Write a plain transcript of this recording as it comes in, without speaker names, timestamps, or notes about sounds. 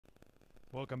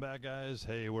Welcome back, guys.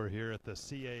 Hey, we're here at the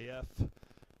CAF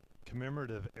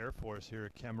Commemorative Air Force here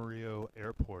at Camarillo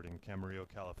Airport in Camarillo,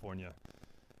 California.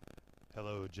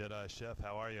 Hello, Jedi Chef.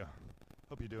 How are you?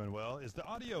 Hope you're doing well. Is the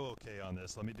audio okay on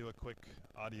this? Let me do a quick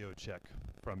audio check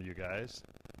from you guys.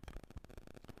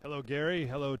 Hello, Gary.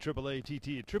 Hello, AAA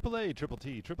TT. AAA, Triple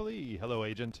T, Triple E. Hello,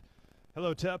 Agent.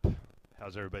 Hello, Tep.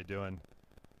 How's everybody doing?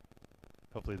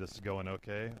 Hopefully this is going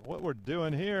okay. What we're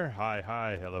doing here,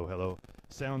 hi, hello, hello.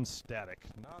 Sounds static.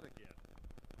 Not again.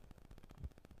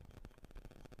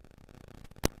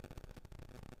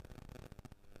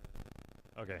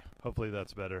 Okay, hopefully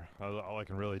that's better. All I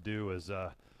can really do is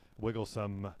wiggle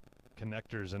some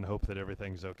connectors and hope that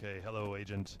everything's okay. Hello,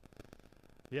 Agent.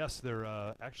 Yes, they're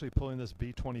actually pulling this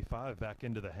B-25 back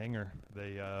into the hangar.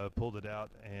 They pulled it out,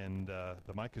 and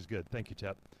the mic is good. Thank you,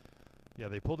 Tep. Yeah,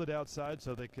 they pulled it outside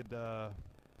so they could.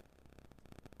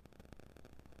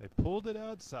 They pulled it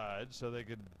outside so they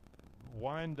could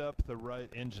wind up the right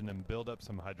engine and build up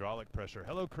some hydraulic pressure.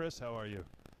 Hello, Chris. How are you?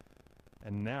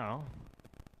 And now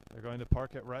they're going to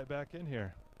park it right back in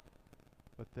here.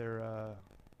 But they're,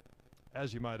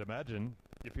 as you might imagine,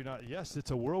 if you're not, yes, it's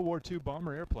a World War II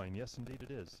bomber airplane. Yes, indeed it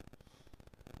is.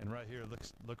 And right here,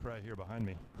 look right here behind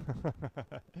me.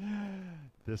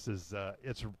 This is,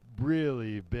 it's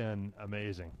really been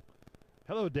amazing.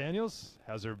 Hello, Daniels.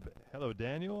 Hello,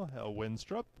 Daniel. Hello,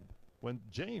 Winstrup.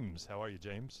 James. How are you,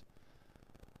 James?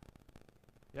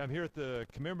 Yeah, I'm here at the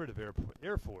Commemorative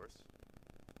Air Force.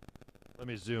 Let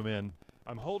me zoom in.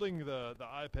 I'm holding the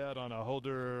iPad on a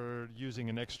holder using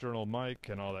an external mic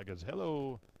and all that good.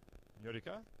 Hello,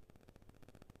 Yorika.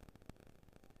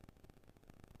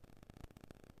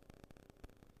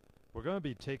 We're going to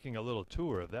be taking a little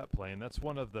tour of that plane. That's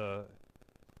one that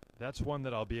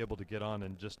I'll be able to get on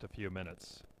in just a few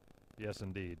minutes. Yes,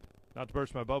 indeed. Not to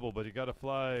burst my bubble, but you got to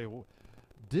fly.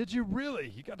 Did you really?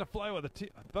 You got to fly with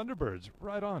Thunderbirds.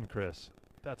 Right on, Chris.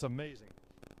 That's amazing.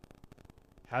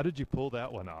 How did you pull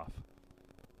that one off?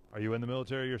 Are you in the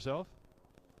military yourself?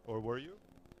 Or were you?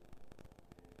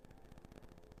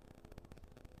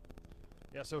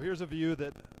 Yeah, so here's a view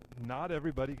that not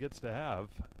everybody gets to have.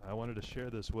 I wanted to share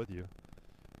this with you.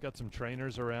 Got some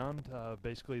trainers around.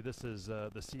 Basically, this is the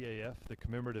CAF, the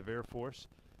Commemorative Air Force,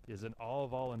 is an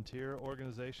all-volunteer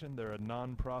organization. They're a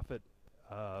non-profit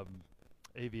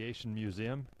aviation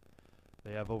museum.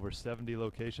 They have over 70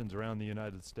 locations around the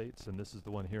United States, and this is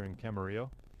the one here in Camarillo.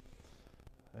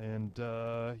 And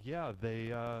yeah,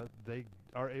 they are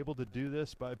able to do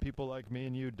this by people like me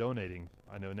and you donating.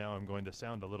 I know now I'm going to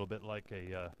sound a little bit like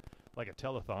a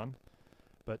telethon,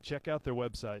 but check out their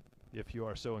website if you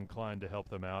are so inclined to help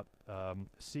them out.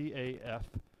 CAF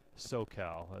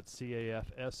SoCal. That's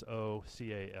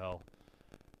CAFSOCAL.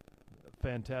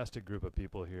 Fantastic group of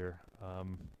people here.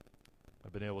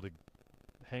 I've been able to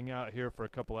hang out here for a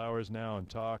couple hours now and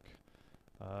talk.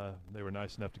 They were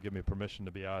nice enough to give me permission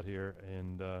to be out here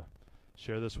and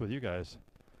share this with you guys.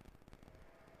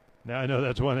 Now I know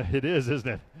that's one it is, isn't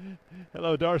it?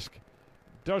 Hello, Darsk,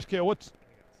 what's...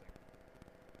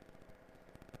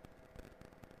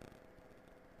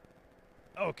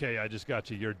 Okay, I just got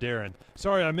you. You're Darren.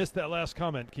 Sorry, I missed that last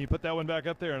comment. Can you put that one back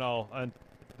up there, and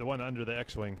the one under the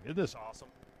X-wing. Isn't this awesome?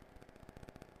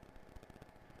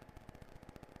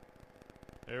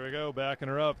 There we go, backing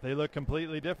her up. They look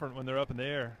completely different when they're up in the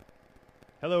air.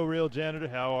 Hello, Real Janitor.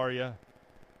 How are you?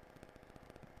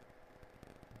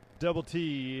 Double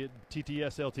T,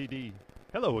 TTS LTD.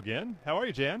 Hello again. How are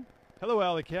you, Jan? Hello,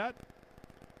 Alley Cat.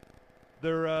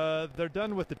 They're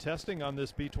done with the testing on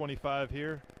this B-25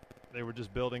 here. They were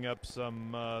just building up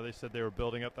some, they said they were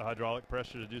building up the hydraulic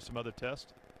pressure to do some other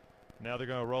tests. Now they're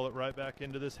going to roll it right back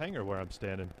into this hangar where I'm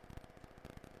standing.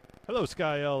 Hello,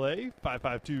 Sky LA,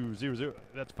 55200.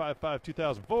 That's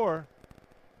 552004.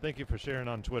 Thank you for sharing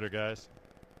on Twitter, guys.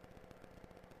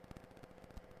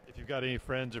 If you've got any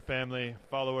friends or family,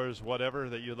 followers, whatever,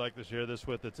 that you'd like to share this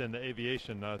with that's in the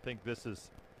aviation, I think this is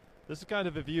kind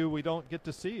of a view we don't get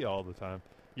to see all the time.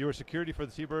 You were security for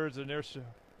the Seabirds and Air Show.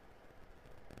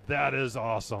 That is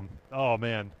awesome. Oh,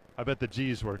 man. I bet the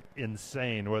G's were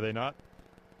insane, were they not?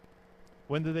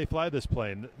 When did they fly this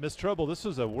plane? Miss Trouble, this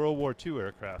was a World War II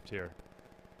aircraft here.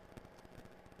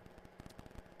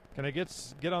 Can I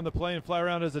get on the plane and fly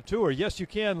around as a tour? Yes, you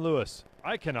can, Lewis.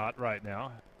 I cannot right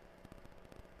now.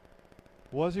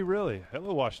 Was he really?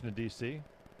 Hello, Washington, D.C.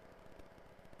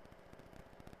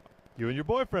 You and your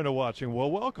boyfriend are watching.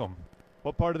 Well, welcome.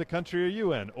 What part of the country are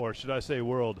you in? Or should I say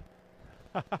world?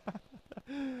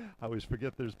 I always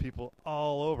forget there's people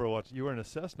all over watching. You were in a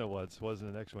Cessna once,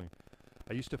 wasn't an X-Wing.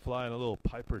 I used to fly in a little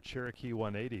Piper Cherokee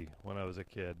 180 when I was a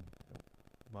kid.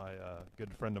 My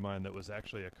good friend of mine that was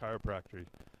actually a chiropractor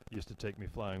Used to take me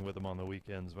flying with them on the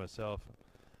weekends myself.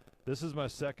 This is my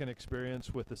second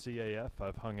experience with the CAF.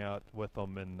 I've hung out with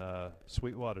them in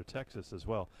Sweetwater, Texas as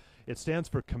well. It stands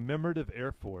for Commemorative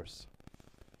Air Force.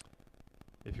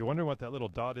 If you're wondering what that little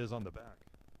dot is on the back,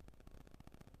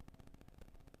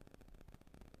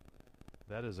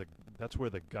 that's where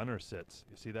the gunner sits.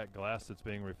 You see that glass that's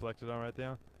being reflected on right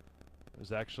there?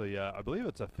 There's actually, I believe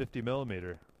it's a 50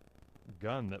 millimeter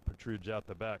gun that protrudes out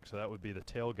the back, so that would be the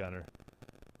tail gunner.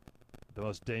 The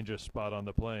most dangerous spot on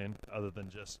the plane, other than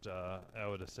just, how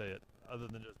would I say it, other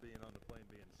than just being on the plane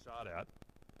being shot at,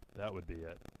 that would be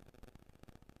it.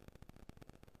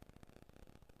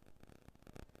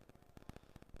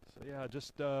 So yeah,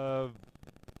 just, I'm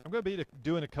going to be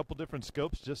doing a couple different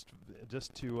scopes just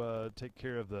to take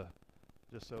care of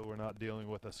just so we're not dealing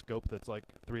with a scope that's like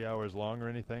 3 hours long or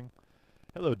anything.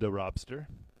 Hello, DeRobster.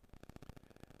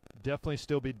 Definitely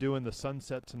still be doing the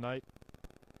sunset tonight.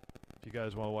 If you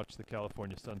guys want to watch the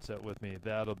California sunset with me,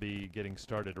 that'll be getting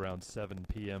started around 7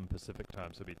 p.m. Pacific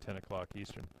time, so it'll be 10 o'clock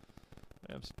Eastern.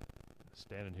 I'm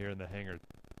standing here in the hangar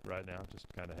right now, just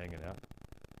kind of hanging out.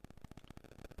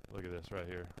 Look at this right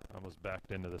here. I almost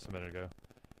backed into this a minute ago.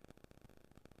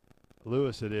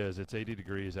 Lewis, it is. It's 80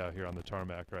 degrees out here on the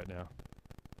tarmac right now.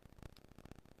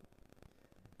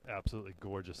 Absolutely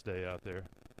gorgeous day out there.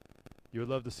 You would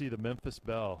love to see the Memphis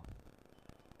Belle.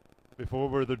 Before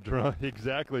were the drone,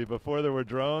 exactly. Before there were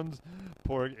drones,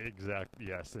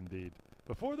 yes, indeed.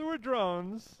 Before there were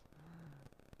drones,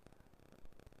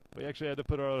 we actually had to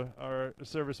put our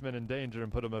servicemen in danger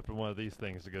and put them up in one of these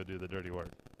things to go do the dirty work.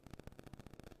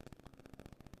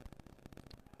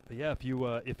 But yeah,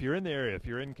 if you're in the area, if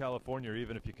you're in California, or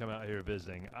even if you come out here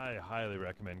visiting, I highly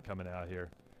recommend coming out here.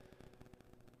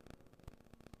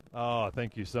 Oh,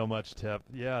 thank you so much, Tep.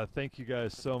 Yeah, thank you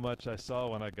guys so much. I saw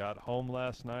when I got home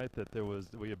last night that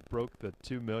we had broke the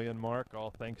 2 million mark.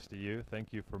 All thanks to you.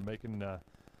 Thank you for making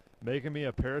me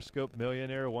a Periscope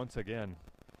millionaire once again.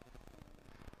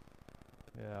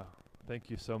 Yeah, thank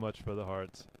you so much for the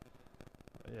hearts.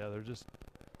 Yeah, they're just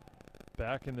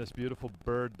backing this beautiful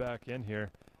bird back in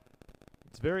here.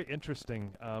 It's very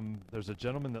interesting. There's a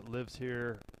gentleman that lives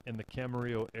here in the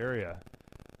Camarillo area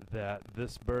that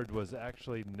this bird was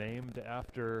actually named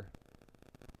after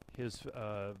his,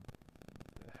 how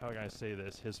can I say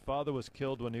this? His father was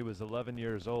killed when he was 11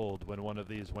 years old when one of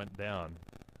these went down.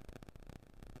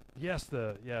 Yes,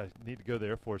 need to go to the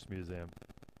Air Force Museum.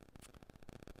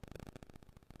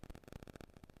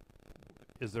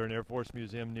 Is there an Air Force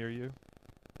Museum near you?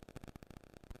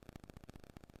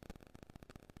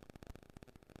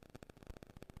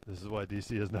 This is why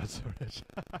DC is not so rich.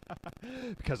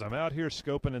 Because I'm out here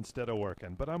scoping instead of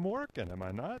working. But I'm working, am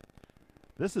I not?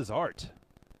 This is art.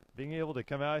 Being able to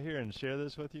come out here and share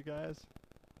this with you guys,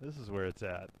 this is where it's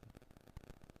at.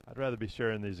 I'd rather be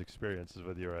sharing these experiences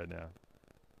with you right now.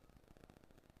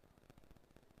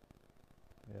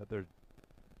 Yeah, they're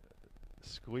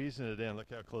squeezing it in.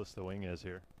 Look how close the wing is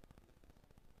here.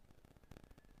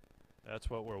 That's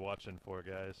what we're watching for,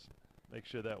 guys. Make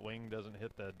sure that wing doesn't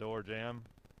hit that door jamb.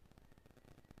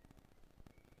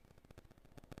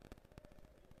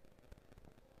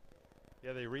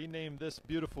 Yeah, they renamed this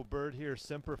beautiful bird here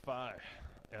Semper Fi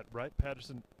at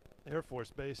Wright-Patterson Air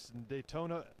Force Base in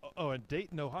Daytona. Oh, in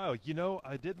Dayton, Ohio. You know,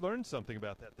 I did learn something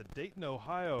about that. The Dayton,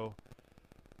 Ohio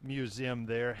Museum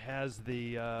there has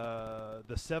the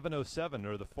 707,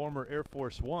 or the former Air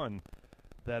Force One,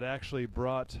 that actually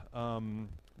brought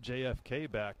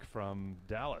JFK back from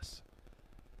Dallas.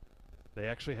 They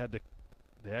actually had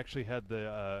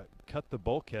to cut the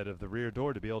bulkhead of the rear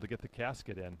door to be able to get the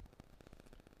casket in.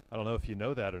 I don't know if you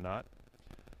know that or not.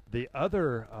 The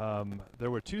other,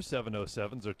 there were two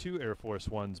 707s, or two Air Force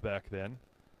Ones back then.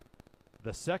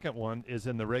 The second one is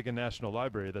in the Reagan National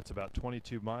Library that's about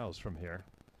 22 miles from here.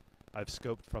 I've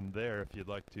scoped from there if you'd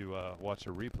like to watch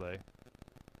a replay.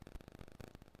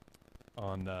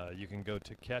 You can go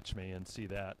to Catch Me and see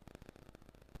that.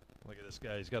 Look at this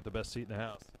guy, he's got the best seat in the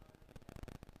house.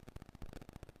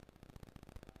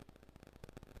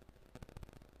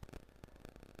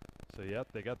 So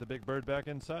yep, they got the big bird back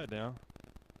inside now.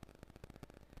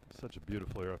 Such a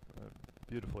beautiful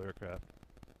aircraft.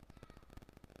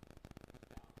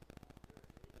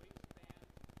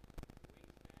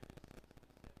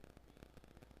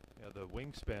 Yeah, the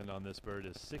wingspan on this bird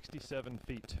is 67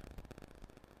 feet.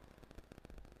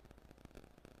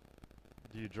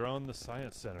 Do you drone the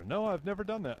Science Center? No, I've never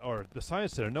done that. Or the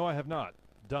Science Center? No, I have not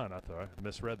done. I thought I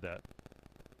misread that.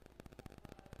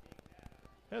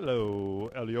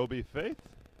 Hello, Eliobi Faith.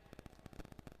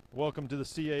 Welcome to the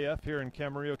CAF here in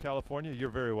Camarillo, California. You're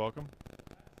very welcome.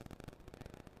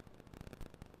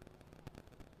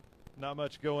 Not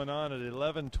much going on at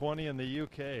 11:20 in the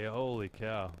UK. Holy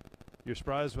cow. You're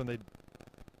surprised when they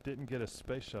didn't get a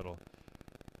space shuttle.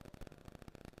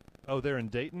 Oh, they're in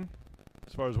Dayton?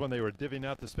 As far as when they were divvying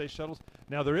out the space shuttles?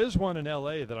 Now, there is one in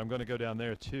LA that I'm going to go down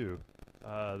there, too.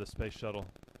 The space shuttle.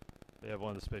 They have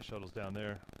one of the space shuttles down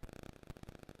there.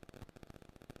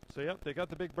 So, yep, they got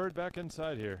the big bird back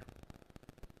inside here.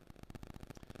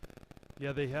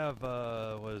 Yeah, they have,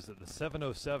 what is it, the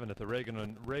 707 at the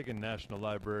Reagan National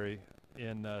Library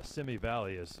in Simi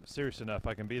Valley is serious enough.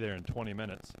 I can be there in 20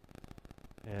 minutes.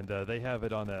 And they have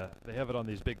it on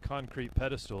these big concrete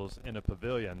pedestals in a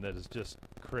pavilion that is just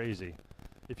crazy.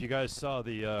 If you guys saw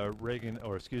the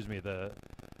the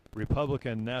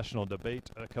Republican national debate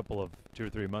a couple of 2 or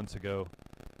 3 months ago,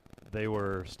 they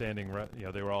were standing right,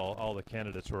 they were all the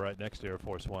candidates were right next to Air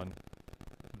Force One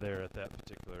there at that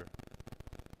particular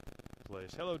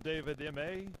place. Hello, David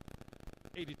M.A.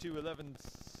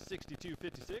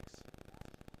 82116256.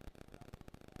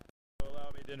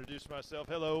 Allow me to introduce myself.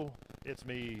 Hello, it's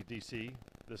me, DC,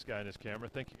 this guy and his camera.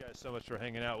 Thank you guys so much for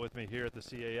hanging out with me here at the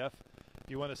CAF. If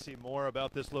you want to see more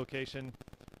about this location,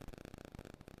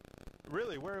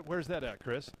 really, where's that at,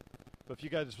 Chris? But if you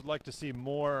guys would like to see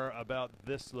more about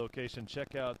this location,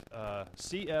 check out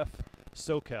CF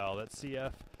SoCal. That's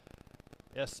CF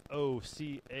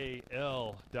SOCAL.com,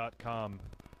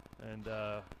 and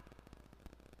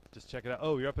just check it out.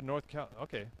 Oh, you're up in North Cal.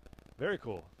 Okay, very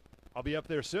cool. I'll be up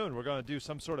there soon. We're going to do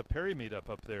some sort of Perry meetup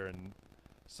up there in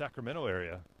Sacramento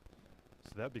area,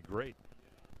 so that'd be great.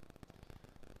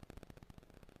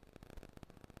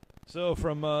 So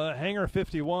from Hangar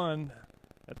 51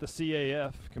 at the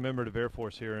CAF, Commemorative Air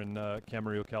Force here in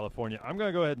Camarillo, California, I'm going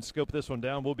to go ahead and scope this one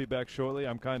down. We'll be back shortly.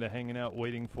 I'm kind of hanging out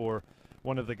waiting for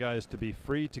one of the guys to be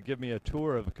free to give me a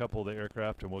tour of a couple of the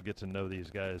aircraft, and we'll get to know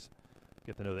these guys,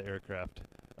 get to know the aircraft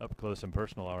up close and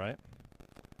personal, all right?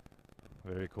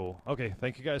 Very cool. Okay,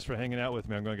 thank you guys for hanging out with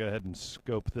me. I'm going to go ahead and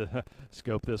scope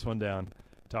this one down.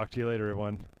 Talk to you later,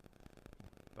 everyone.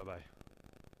 Bye-bye.